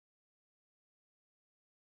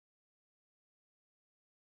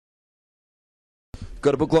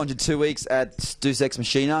Got a book launch in 2 weeks at Deus Ex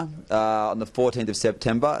Machina on the 14th of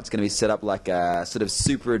September. It's going to be set up like a sort of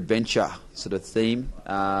super adventure sort of theme.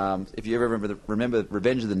 If you ever remember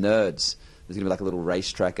Revenge of the Nerds, there's going to be like a little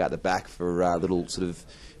racetrack out the back for little sort of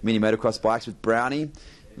mini motocross bikes with Brownie,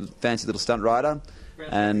 fancy little stunt rider,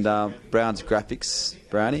 and Brown's graphics,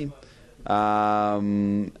 Brownie.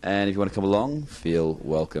 And if you want to come along, feel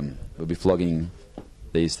welcome. We'll be flogging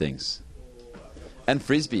these things. And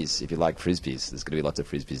frisbees, if you like frisbees. There's going to be lots of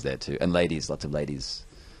frisbees there too. And ladies, lots of ladies.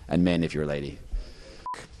 And men, if you're a lady.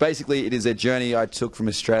 Basically, it is a journey I took from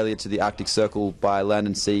Australia to the Arctic Circle by land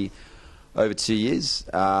and sea over 2 years.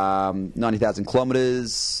 90,000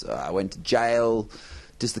 kilometres. I went to jail,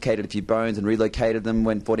 dislocated a few bones and relocated them.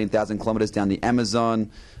 Went 14,000 kilometres down the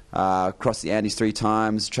Amazon. Crossed the Andes 3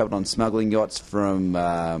 times. Travelled on smuggling yachts from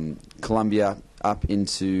Colombia up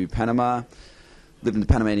into Panama. Lived in the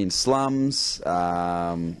Panamanian slums.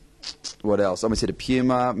 What else? Almost hit a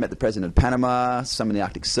puma. Met the president of Panama. Swam in the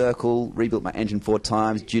Arctic Circle. Rebuilt my engine 4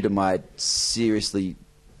 times due to my seriously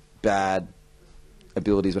bad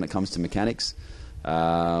abilities when it comes to mechanics.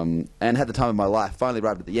 And had the time of my life. Finally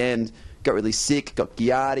arrived at the end. Got really sick. Got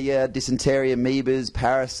giardia, dysentery, amoebas,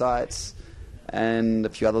 parasites, and a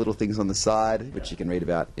few other little things on the side, which you can read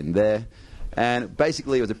about in there. And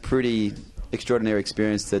basically it was a pretty extraordinary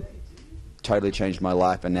experience that totally changed my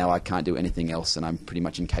life, and now I can't do anything else, and I'm pretty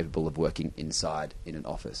much incapable of working inside in an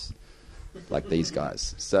office like these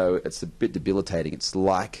guys. So it's a bit debilitating. It's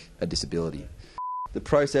like a disability. The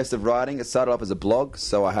process of writing, it started off as a blog,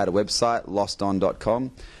 so I had a website, loston.com.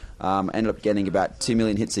 Ended up getting about 2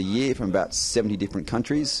 million hits a year from about 70 different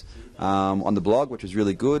countries on the blog, which was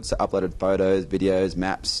really good. So I uploaded photos, videos,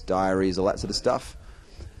 maps, diaries, all that sort of stuff.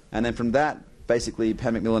 And then from that, basically,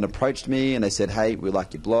 Pat Macmillan approached me and they said, hey, we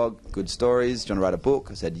like your blog, good stories, do you want to write a book?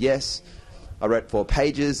 I said, yes. I wrote 4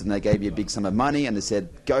 pages and they gave me a big sum of money and they said,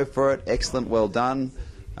 go for it, excellent, well done.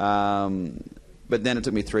 But then it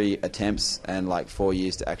took me 3 attempts and like 4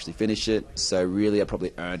 years to actually finish it. So really I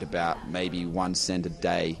probably earned about maybe 1 cent a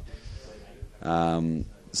day.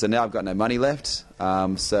 So now I've got no money left,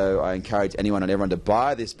 so I encourage anyone and everyone to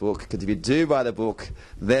buy this book, because if you do buy the book,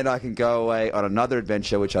 then I can go away on another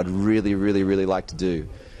adventure, which I'd really, really, really like to do.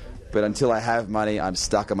 But until I have money, I'm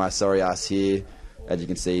stuck on my sorry ass here. As you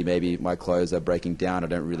can see, maybe my clothes are breaking down. I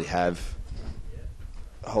don't really have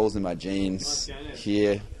holes in my jeans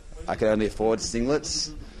here. I can only afford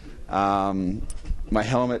singlets. My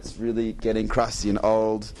helmet's really getting crusty and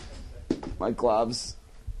old. My gloves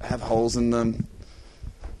have holes in them.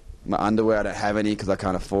 My underwear, I don't have any because I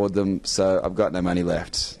can't afford them, so I've got no money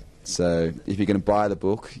left. So if you're going to buy the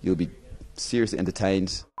book, you'll be seriously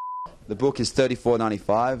entertained. The book is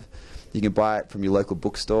 $34.95. You can buy it from your local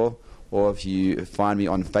bookstore, or if you find me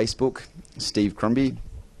on Facebook, Steve Crombie,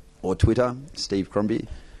 or Twitter, Steve Crombie,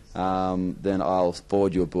 then I'll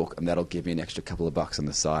forward you a book and that'll give me an extra couple of bucks on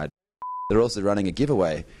the side. They're also running a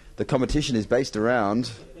giveaway. The competition is based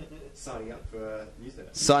around signing up for a newsletter.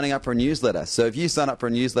 Signing up for a newsletter. So if you sign up for a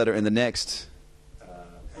newsletter in the next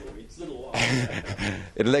 8 weeks, little while.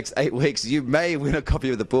 in the next 8 weeks, you may win a copy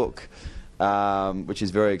of the book, which is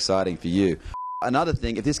very exciting for you. Another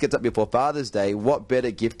thing, if this gets up before Father's Day, what better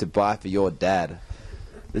gift to buy for your dad?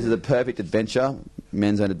 This is a perfect adventure,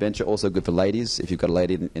 men's own adventure, also good for ladies. If you've got a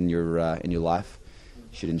lady in your life,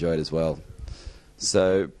 you should enjoy it as well.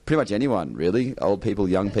 So pretty much anyone, really. Old people,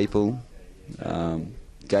 young people,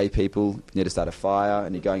 gay people. If you need to start a fire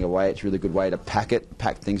and you're going away, it's a really good way to pack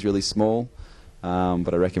things really small.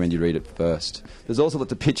 But I recommend you read it first. There's also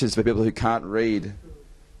lots of pictures for people who can't read.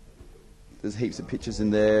 There's heaps of pictures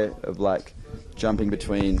in there of like jumping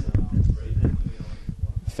between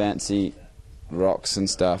fancy rocks and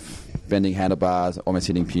stuff, bending handlebars, almost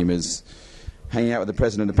hitting pumas, hanging out with the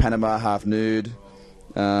president of Panama half nude,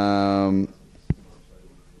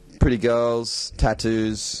 pretty girls,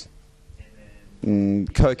 tattoos,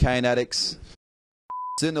 cocaine addicts.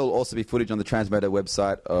 Soon there will also be footage on the Transmoto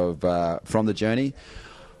website of from the journey.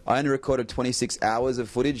 I only recorded 26 hours of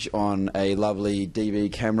footage on a lovely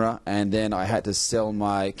DV camera, and then I had to sell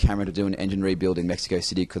my camera to do an engine rebuild in Mexico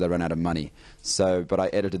City because I ran out of money. But I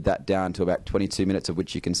edited that down to about 22 minutes, of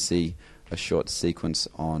which you can see a short sequence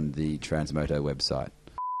on the Transmoto website.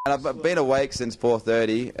 And I've been awake since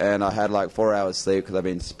 4:30, and I had like 4 hours sleep because I've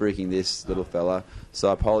been spruiking this little fella. So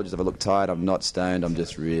I apologize if I look tired. I'm not stoned. I'm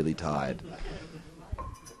just really tired.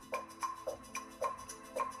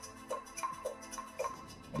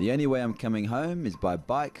 The only way I'm coming home is by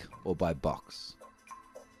bike or by box.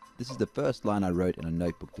 This is the first line I wrote in a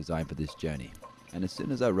notebook designed for this journey, and as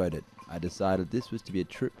soon as I wrote it, I decided this was to be a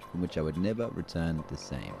trip from which I would never return the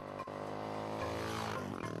same.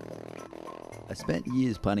 I spent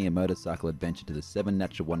years planning a motorcycle adventure to the 7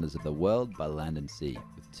 natural wonders of the world by land and sea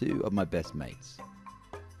with 2 of my best mates.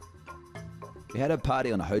 We had a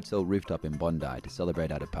party on a hotel rooftop in Bondi to celebrate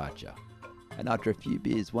our departure, and after a few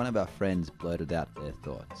beers, one of our friends blurted out their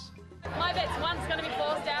thoughts. My bet's one's going to be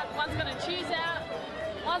forced out, one's going to choose out,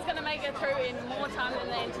 one's going to make it through in more time than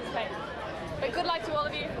they anticipate. But good luck to all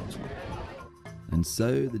of you. And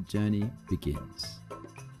so the journey begins.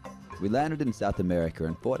 We landed in South America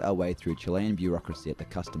and fought our way through Chilean bureaucracy at the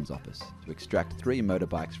customs office to extract 3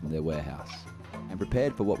 motorbikes from their warehouse, and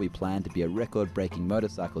prepared for what we planned to be a record-breaking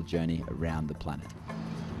motorcycle journey around the planet.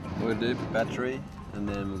 We're going to do battery, and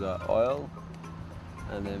then we've got oil,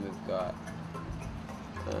 and then we've got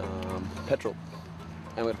petrol.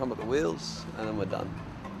 And we're going to pump up the wheels, and then we're done.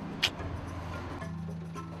 I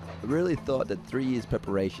really thought that 3 years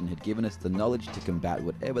preparation had given us the knowledge to combat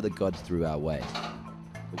whatever the gods threw our way.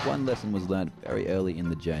 But one lesson was learned very early in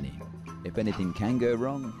the journey. If anything can go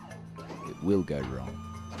wrong, it will go wrong.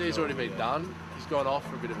 Steve's already been done. He's gone off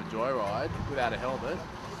for a bit of a joyride without a helmet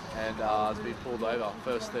and has been pulled over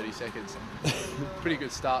first 30 seconds. Pretty good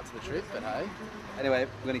start to the trip, but hey. Anyway,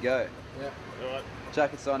 we're going to go. Yeah. All right.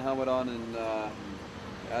 Jackets on, helmet on, and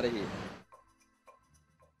out of here.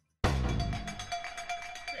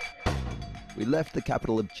 We left the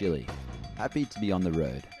capital of Chile, happy to be on the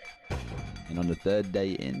road. And on the 3rd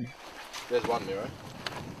day in... There's one mirror.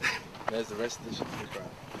 There's the rest of the ship.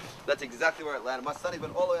 That's exactly where it landed. My sonny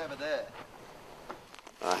went all the way over there.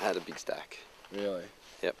 I had a big stack. Really?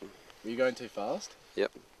 Yep. Were you going too fast?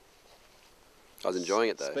 Yep. I was enjoying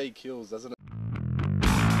it though. Speed kills, doesn't it?